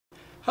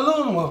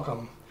Hello and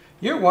welcome.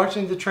 You're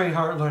watching the Trey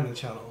Hart Learning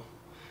Channel.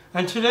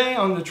 And today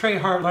on the Trey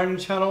Hart Learning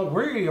Channel,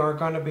 we are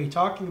going to be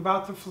talking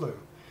about the flu.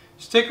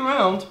 Stick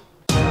around.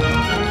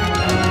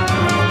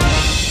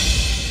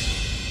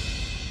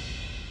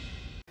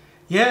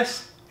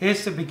 Yes,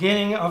 it's the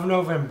beginning of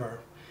November.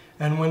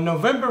 And when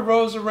November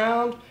rolls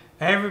around,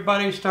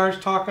 everybody starts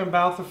talking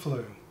about the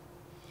flu.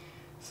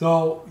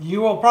 So you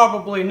will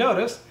probably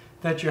notice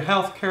that your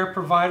healthcare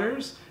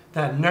providers,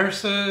 that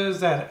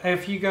nurses, that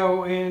if you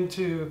go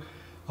into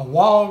a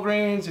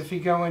Walgreens, if you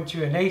go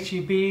into an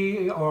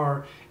HEB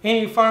or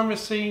any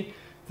pharmacy,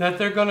 that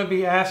they're going to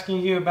be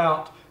asking you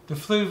about the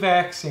flu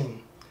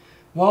vaccine.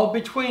 Well,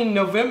 between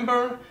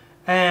November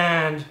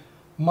and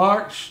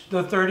March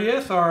the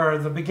 30th or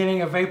the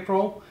beginning of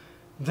April,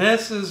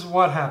 this is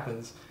what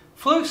happens.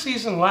 Flu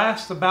season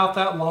lasts about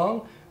that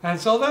long, and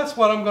so that's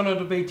what I'm going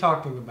to be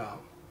talking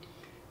about.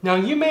 Now,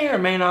 you may or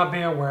may not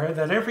be aware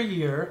that every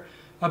year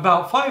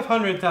about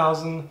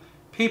 500,000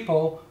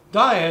 people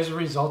die as a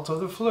result of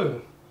the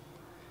flu.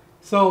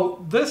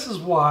 So this is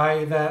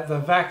why that the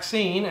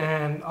vaccine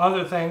and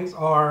other things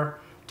are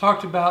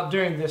talked about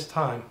during this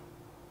time.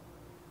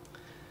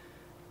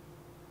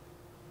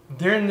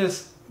 During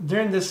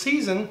this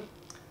season,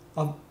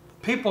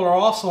 people are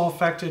also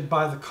affected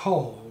by the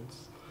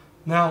colds.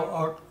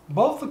 Now,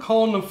 both the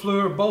cold and the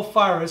flu are both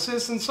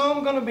viruses, and so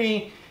I'm going to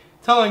be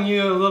telling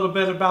you a little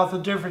bit about the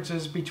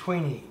differences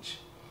between each.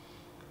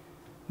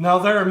 Now,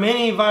 there are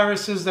many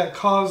viruses that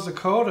cause the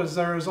cold, as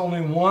there is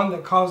only one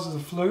that causes the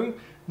flu.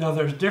 Now,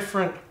 there's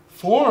different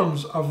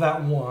forms of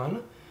that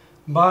one,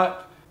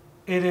 but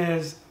it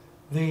is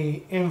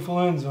the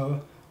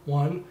influenza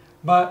one.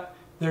 But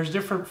there's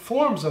different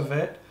forms of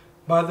it,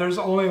 but there's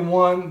only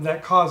one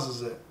that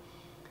causes it.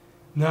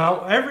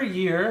 Now, every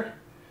year,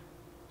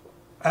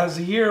 as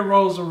the year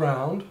rolls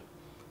around,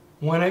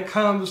 when it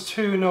comes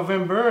to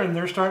November and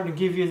they're starting to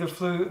give you the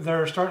flu,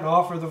 they're starting to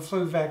offer the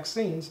flu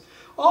vaccines.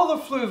 All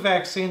the flu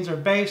vaccines are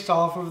based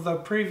off of the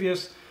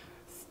previous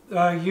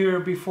year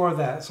before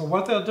that. So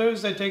what they'll do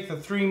is they take the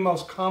three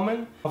most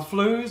common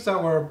flus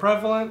that were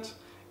prevalent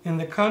in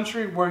the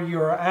country where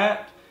you're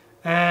at,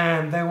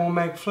 and they will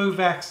make flu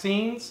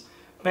vaccines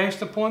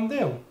based upon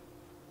them.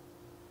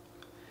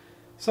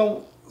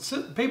 So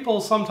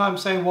people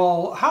sometimes say,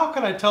 well, how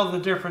can I tell the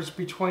difference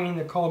between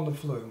the cold and the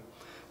flu?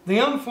 The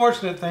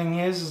unfortunate thing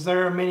is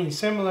there are many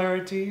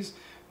similarities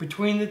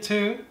between the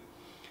two,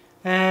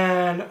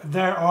 and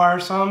there are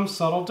some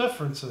subtle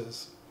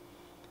differences.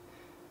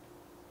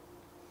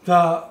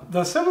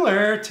 The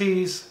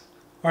similarities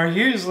are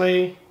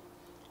usually,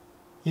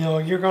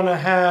 you're going to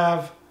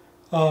have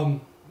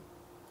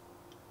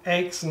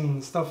aches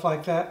and stuff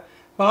like that,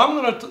 but I'm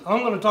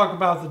going to talk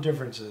about the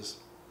differences.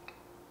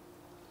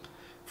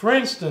 For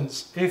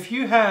instance, if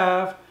you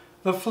have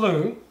the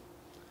flu,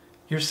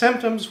 your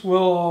symptoms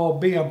will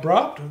be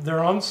abrupt.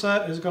 Their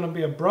onset is going to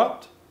be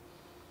abrupt.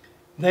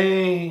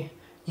 You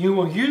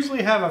will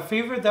usually have a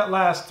fever that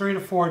lasts 3 to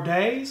 4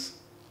 days.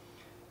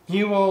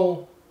 You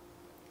will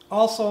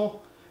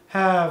also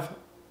have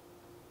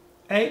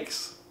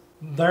aches.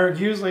 They're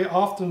usually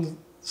often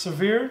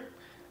severe.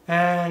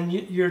 And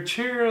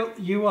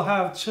you will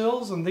have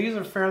chills, and these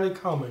are fairly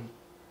common.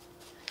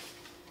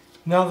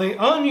 Now, the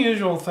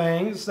unusual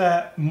things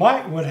that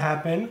would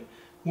happen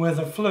with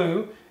a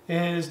flu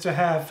is to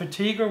have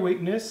fatigue or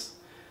weakness,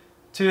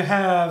 to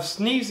have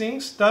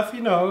sneezing, stuffy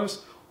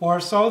nose, or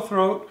sore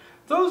throat.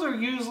 Those are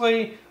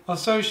usually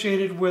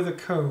associated with a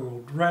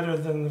cold rather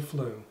than the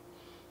flu.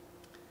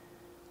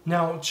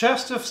 Now,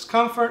 chest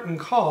discomfort and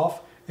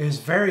cough is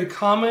very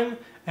common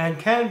and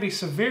can be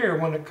severe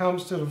when it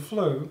comes to the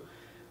flu.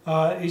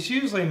 It's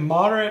usually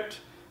mild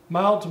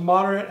to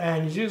moderate,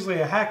 and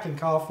usually a hacking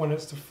cough when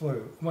it's the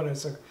flu, when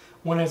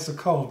it's a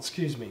cold,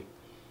 excuse me.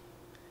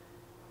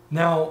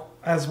 Now,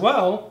 as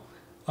well,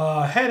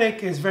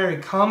 headache is very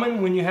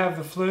common when you have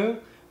the flu,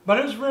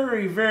 but it's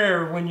very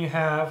rare when you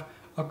have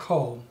a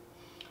cold.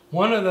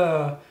 One of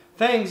the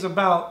things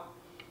about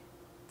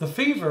the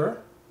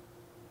fever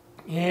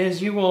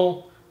is you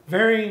will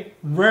very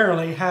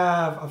rarely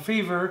have a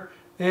fever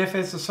if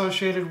it's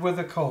associated with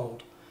a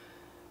cold.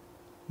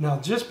 Now,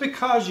 just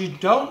because you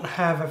don't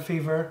have a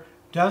fever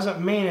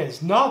doesn't mean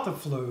it's not the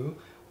flu,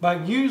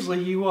 but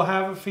usually you will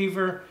have a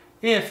fever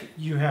if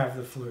you have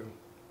the flu.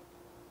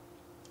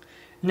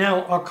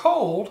 Now, a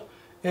cold,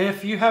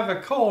 if you have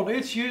a cold,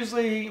 it's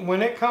usually,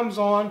 when it comes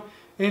on,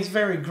 it's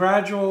very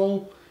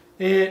gradual.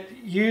 It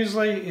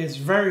usually is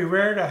very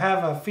rare to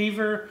have a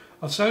fever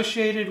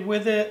associated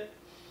with it,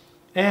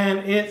 and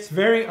it's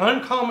very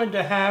uncommon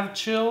to have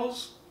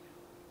chills.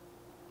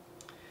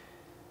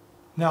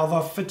 Now,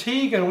 the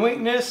fatigue and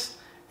weakness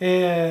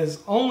is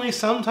only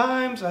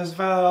sometimes, as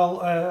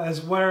well as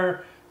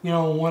where,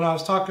 when I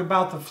was talking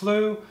about the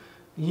flu,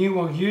 you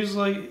will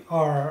usually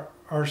or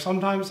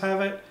sometimes have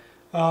it,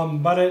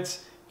 but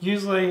it's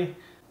usually,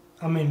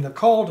 the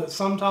cold it's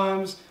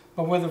sometimes,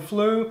 but with the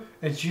flu,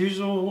 it's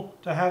usual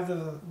to have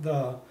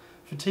the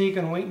fatigue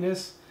and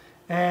weakness.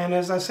 And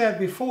as I said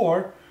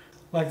before,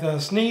 like the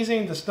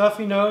sneezing, the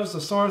stuffy nose,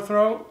 the sore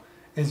throat,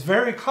 is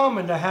very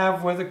common to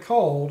have with a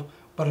cold,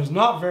 but is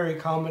not very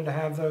common to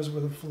have those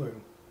with a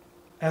flu.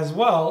 As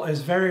well,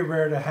 it's very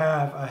rare to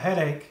have a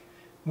headache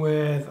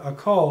with a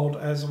cold,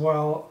 as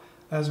well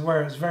as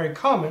where it's very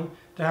common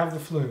to have the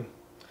flu.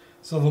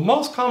 So the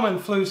most common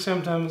flu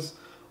symptoms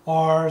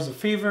are a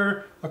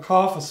fever, a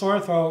cough, a sore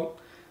throat,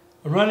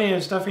 a runny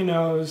and stuffy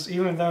nose,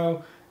 even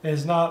though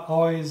it's not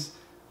always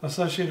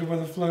associated with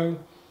the flu,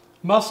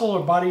 muscle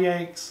or body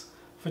aches,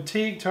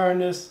 fatigue,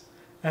 tiredness,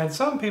 and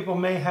some people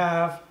may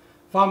have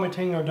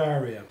vomiting or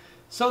diarrhea.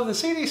 So the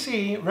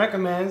CDC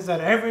recommends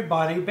that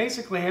everybody,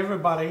 basically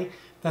everybody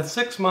that's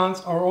 6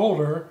 months or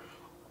older,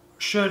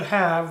 should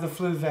have the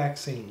flu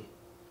vaccine.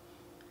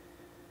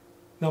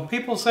 Now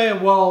people say,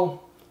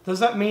 well, does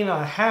that mean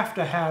I have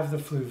to have the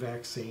flu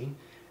vaccine?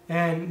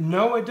 And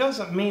no, it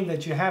doesn't mean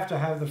that you have to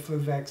have the flu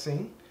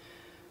vaccine.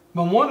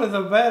 But one of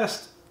the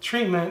best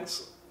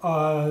treatments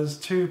is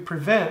to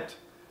prevent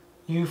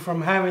you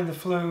from having the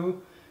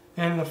flu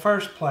in the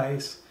first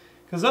place.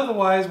 Because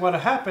otherwise what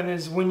will happen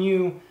is when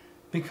you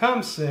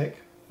become sick,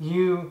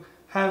 you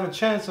have a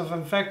chance of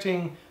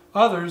infecting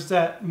others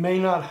that may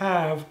not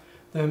have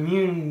the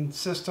immune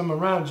system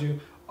around you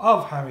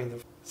of having the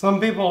flu. Some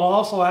people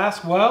also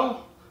ask,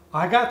 well,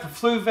 I got the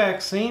flu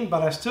vaccine,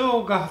 but I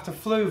still got the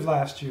flu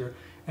last year.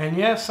 And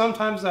yes,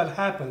 sometimes that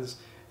happens.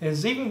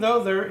 Is even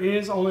though there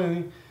is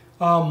only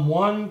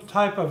one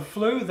type of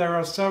flu, there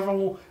are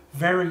several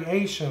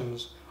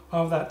variations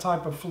of that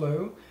type of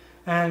flu.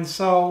 And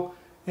so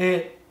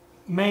it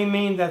may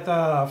mean that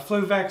the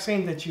flu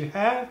vaccine that you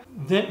had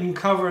didn't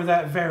cover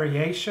that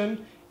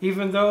variation,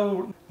 even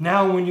though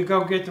now when you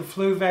go get the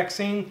flu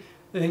vaccine,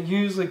 it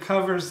usually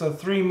covers the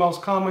 3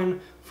 most common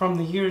from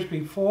the years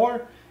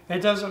before. It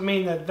doesn't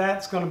mean that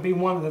that's going to be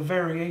one of the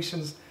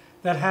variations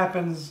that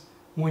happens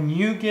when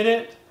you get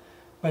it,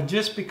 but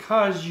just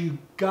because you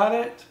got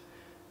it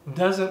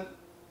doesn't,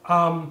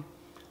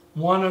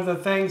 one of the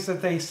things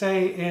that they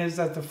say is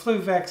that the flu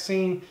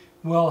vaccine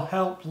will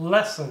help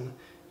lessen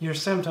your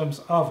symptoms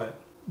of it.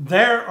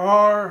 There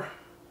are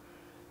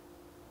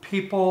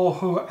people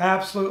who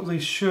absolutely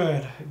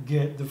should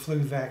get the flu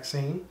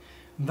vaccine.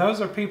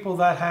 Those are people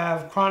that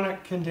have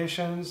chronic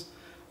conditions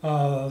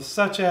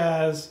such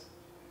as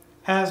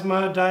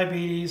asthma,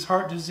 diabetes,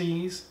 heart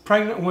disease,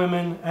 pregnant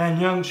women, and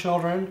young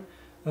children.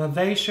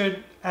 They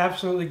should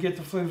absolutely get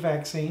the flu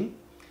vaccine.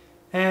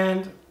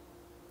 And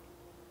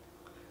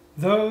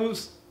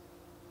those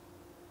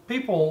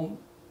people,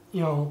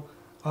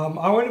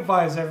 I would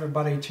advise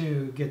everybody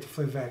to get the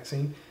flu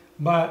vaccine,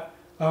 but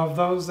of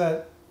those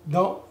that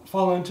don't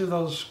fall into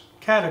those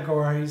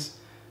categories,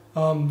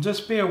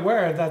 just be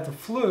aware that the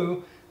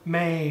flu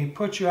may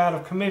put you out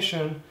of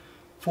commission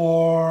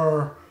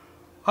for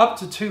up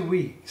to 2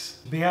 weeks.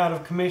 Be out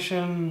of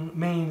commission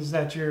means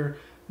that you're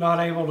not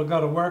able to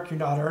go to work, you're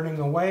not earning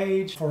a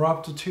wage for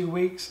up to 2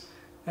 weeks.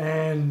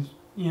 And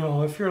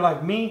if you're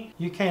like me,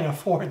 you can't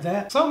afford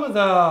that. Some of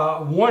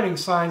the warning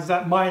signs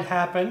that might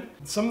happen,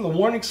 some of the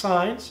warning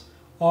signs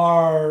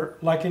are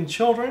like in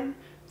children.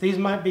 These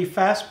might be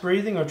fast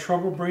breathing or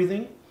trouble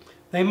breathing.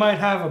 They might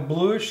have a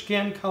bluish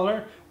skin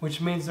color,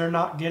 which means they're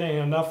not getting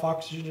enough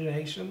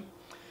oxygenation.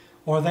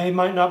 Or they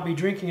might not be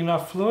drinking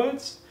enough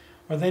fluids,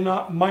 or they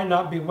might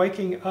not be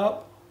waking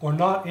up or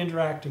not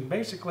interacting.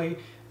 Basically,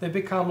 they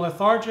become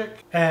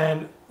lethargic,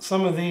 and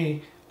some of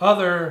the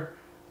other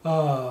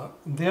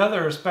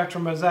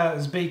spectrum is that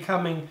is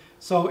becoming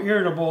so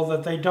irritable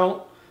that they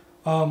don't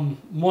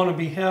want to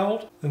be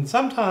held. And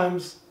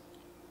sometimes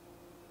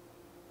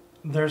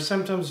their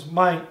symptoms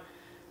might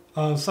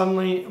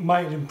suddenly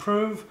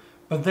improve,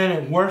 but then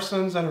it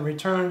worsens and it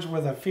returns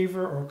with a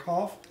fever or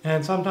cough.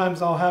 And sometimes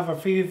they'll have a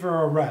fever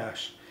or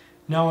rash.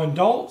 Now in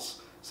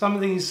adults, some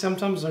of these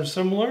symptoms are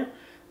similar.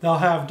 They'll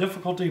have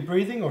difficulty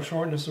breathing or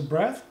shortness of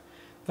breath.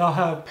 They'll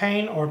have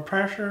pain or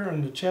pressure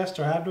in the chest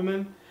or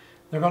abdomen.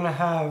 They're going to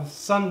have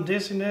sudden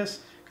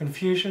dizziness,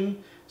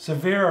 confusion,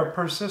 severe or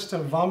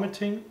persistent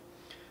vomiting,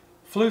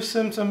 flu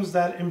symptoms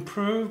that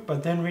improve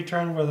but then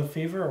return with a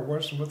fever or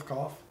worsen with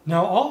cough.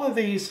 Now all of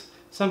these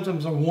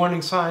symptoms are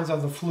warning signs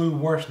of the flu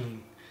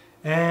worsening.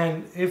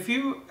 And if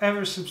you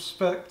ever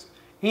suspect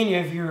any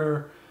of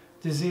your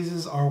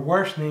diseases are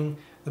worsening,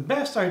 the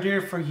best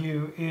idea for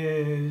you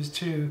is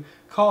to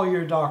call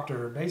your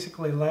doctor.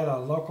 Basically let a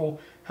local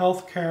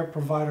healthcare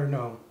provider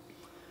know.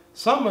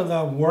 Some of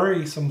the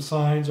worrisome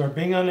signs are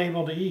being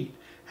unable to eat,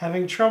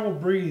 having trouble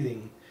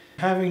breathing,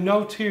 having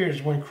no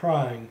tears when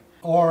crying,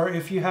 or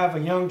if you have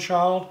a young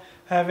child,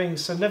 having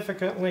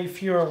significantly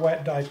fewer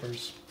wet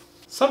diapers.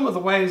 Some of the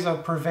ways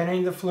of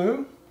preventing the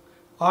flu,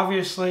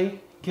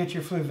 obviously get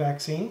your flu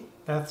vaccine.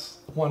 That's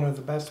one of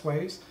the best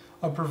ways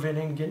of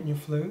preventing getting your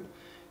flu.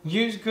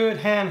 Use good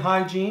hand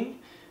hygiene.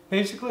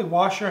 Basically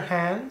wash your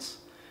hands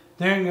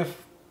during the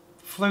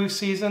flu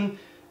season.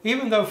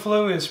 Even though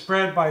flu is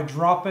spread by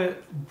droplets,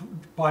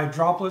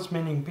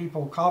 meaning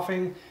people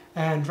coughing,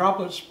 and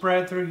droplets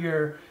spread through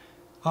the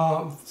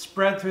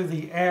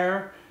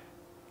air,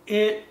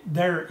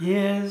 there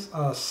is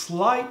a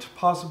slight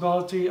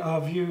possibility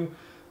of you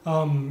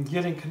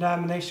getting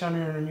contamination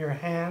in your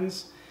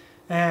hands.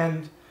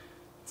 And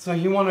So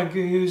you want to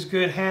use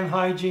good hand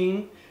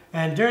hygiene.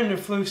 And during the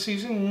flu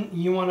season,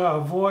 you want to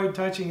avoid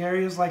touching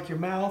areas like your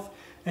mouth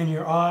and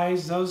your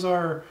eyes. Those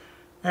are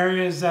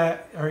areas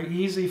that are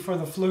easy for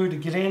the flu to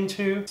get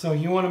into. So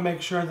you want to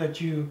make sure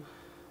that you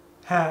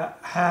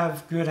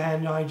have good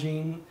hand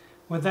hygiene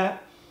with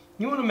that.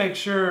 You want to make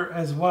sure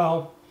as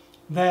well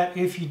that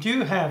if you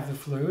do have the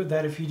flu,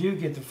 that if you do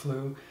get the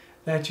flu,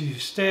 that you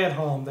stay at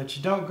home, that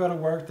you don't go to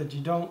work, that you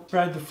don't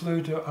spread the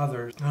flu to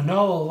others. I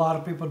know a lot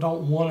of people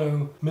don't want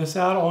to miss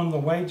out on the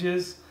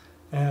wages.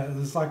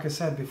 It's like I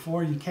said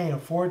before, you can't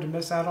afford to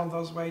miss out on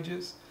those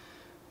wages.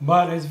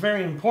 But it's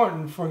very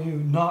important for you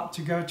not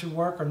to go to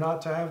work or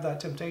not to have that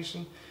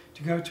temptation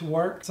to go to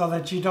work so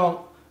that you don't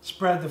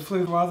spread the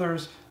flu to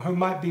others who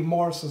might be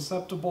more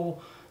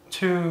susceptible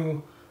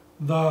to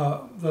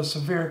the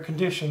severe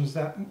conditions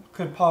that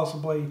could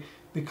possibly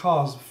be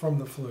caused from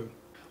the flu.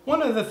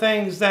 One of the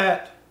things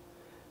that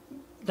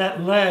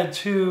led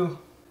to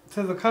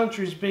the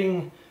countries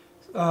being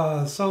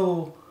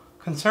so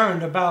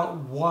concerned about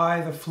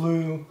why the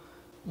flu,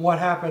 what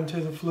happened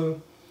to the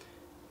flu.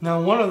 Now,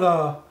 one of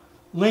the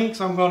links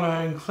I'm going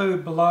to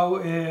include below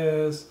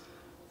is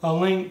a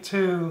link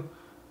to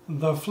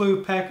the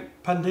flu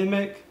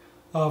pandemic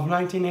of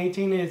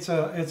 1918. It's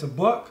a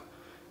book,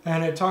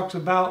 and it talks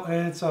about,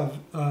 it's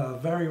a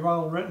very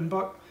well written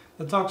book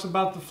that talks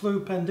about the flu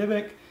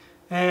pandemic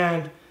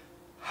and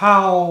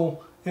how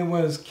it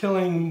was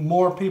killing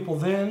more people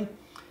then.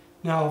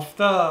 Now, if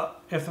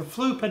the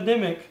flu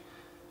pandemic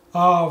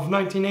of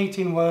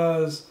 1918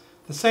 was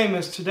the same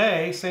as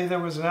today, say there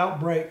was an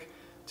outbreak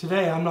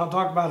today, I'm not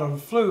talking about a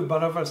flu,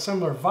 but of a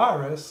similar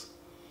virus,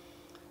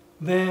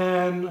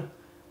 then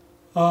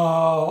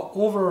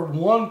over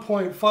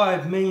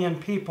 1.5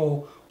 million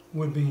people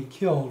would be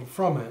killed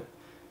from it.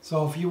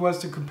 So if you was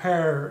to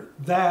compare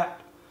that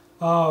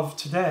of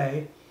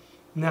today,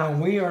 now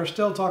we are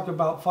still talking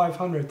about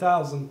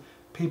 500,000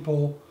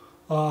 people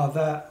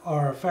that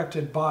are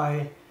affected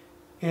by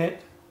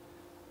it,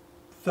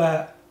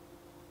 that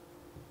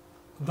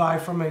die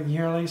from it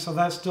yearly. So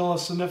that's still a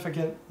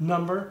significant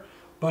number,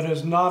 but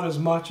it's not as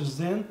much as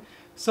then.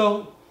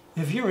 So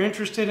if you're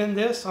interested in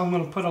this, I'm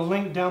going to put a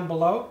link down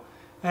below,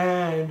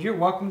 and you're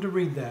welcome to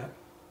read that.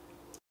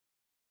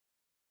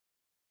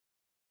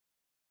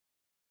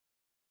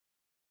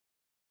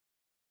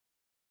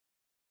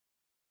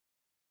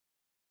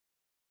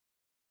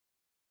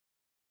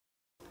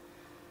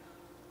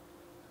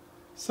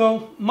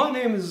 So my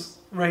name is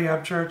Ray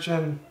Upchurch,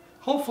 and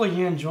hopefully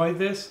you enjoyed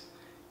this.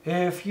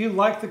 If you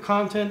like the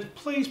content,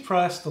 please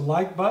press the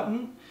like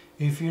button.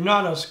 If you're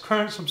not a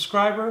current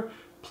subscriber,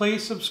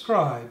 please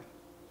subscribe.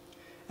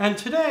 And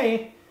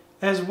today,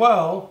 as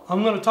well,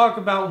 I'm going to talk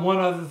about one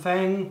other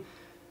thing.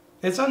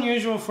 It's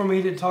unusual for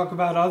me to talk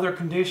about other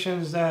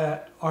conditions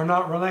that are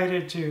not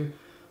related to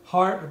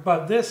heart,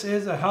 but this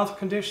is a health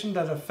condition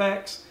that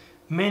affects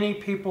many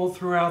people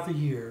throughout the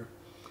year.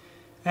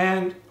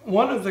 And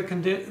one of the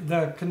condition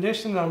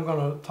that I'm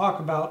going to talk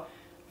about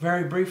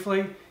very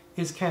briefly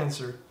is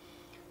cancer.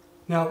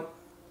 Now,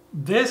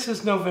 this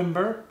is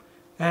November,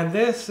 and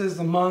this is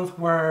the month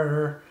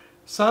where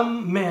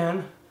some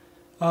men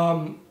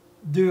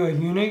do a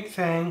unique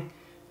thing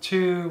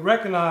to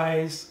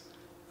recognize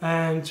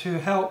and to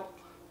help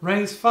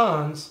raise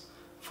funds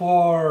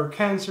for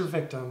cancer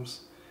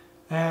victims.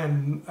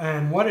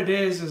 And what it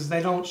is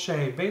they don't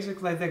shave.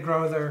 Basically, they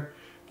grow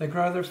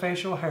their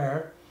facial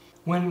hair.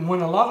 When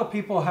a lot of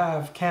people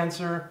have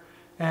cancer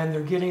and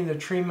they're getting the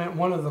treatment,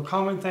 one of the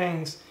common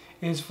things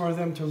is for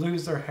them to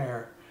lose their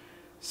hair.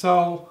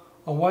 So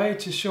a way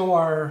to show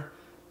our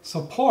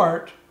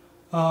support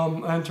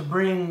and to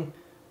bring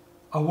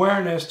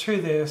awareness to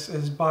this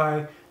is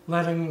by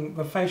letting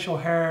the facial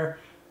hair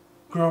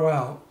grow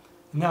out.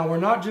 Now, we're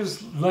not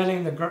just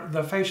letting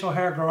the facial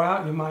hair grow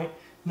out. You might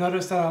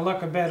notice that I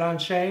look a bit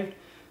unshaved,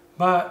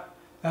 but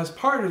as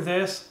part of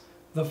this,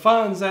 the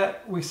funds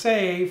that we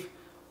save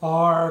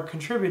are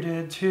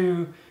contributed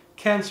to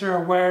cancer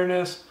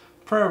awareness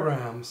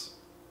programs.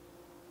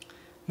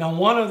 Now,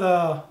 one of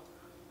the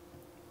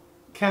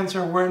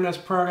cancer awareness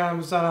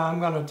programs that I'm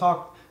going to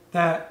talk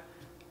that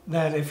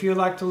if you'd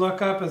like to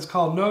look up, it's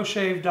called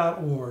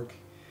noshave.org.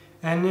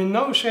 And in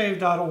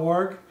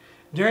noshave.org,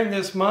 during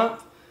this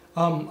month,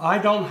 I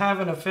don't have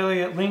an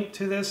affiliate link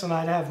to this, and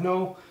I have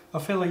no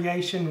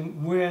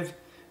affiliation with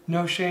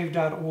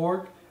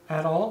noshave.org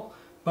at all.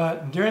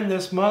 But during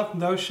this month,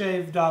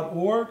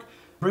 noshave.org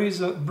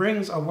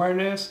brings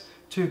awareness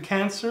to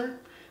cancer,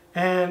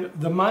 and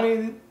the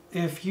money,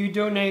 if you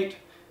donate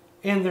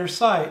in their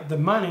site, the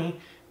money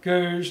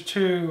goes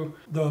to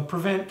the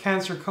Prevent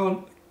Cancer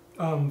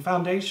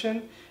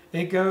Foundation.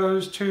 It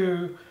goes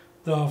to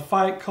the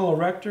Fight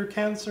Colorectal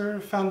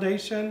Cancer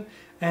Foundation,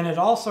 and it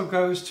also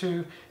goes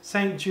to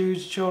St.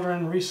 Jude's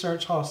Children's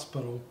Research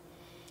Hospital.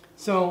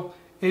 So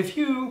if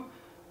you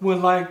would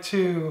like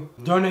to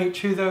donate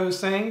to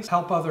those things,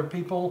 help other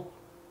people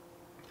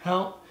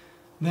help,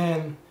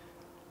 then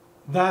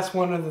that's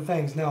one of the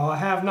things. Now, I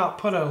have not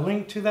put a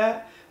link to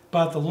that,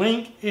 but the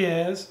link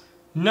is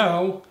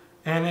no,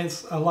 and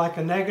it's like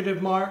a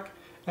negative mark,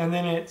 and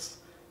then it's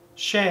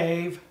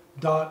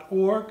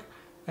cleanshave.org,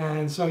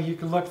 and so you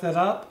can look that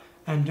up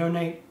and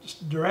donate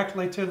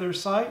directly to their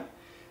site.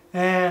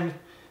 And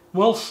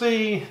we'll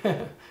see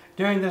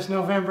during this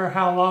November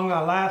how long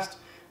I last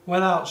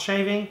without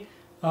shaving.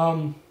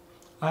 I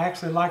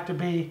actually like to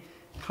be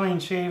clean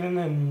shaven,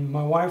 and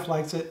my wife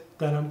likes it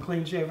that I'm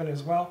clean shaven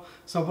as well.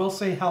 So we'll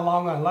see how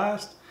long I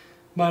last.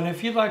 But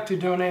if you'd like to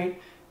donate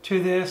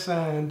to this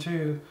and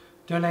to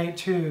donate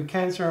to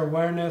cancer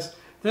awareness,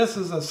 this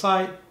is a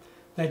site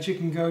that you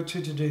can go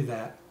to do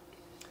that.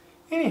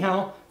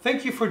 Anyhow,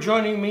 thank you for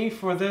joining me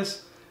for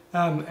this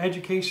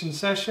education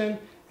session,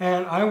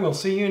 and I will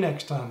see you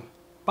next time.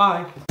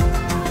 Bye.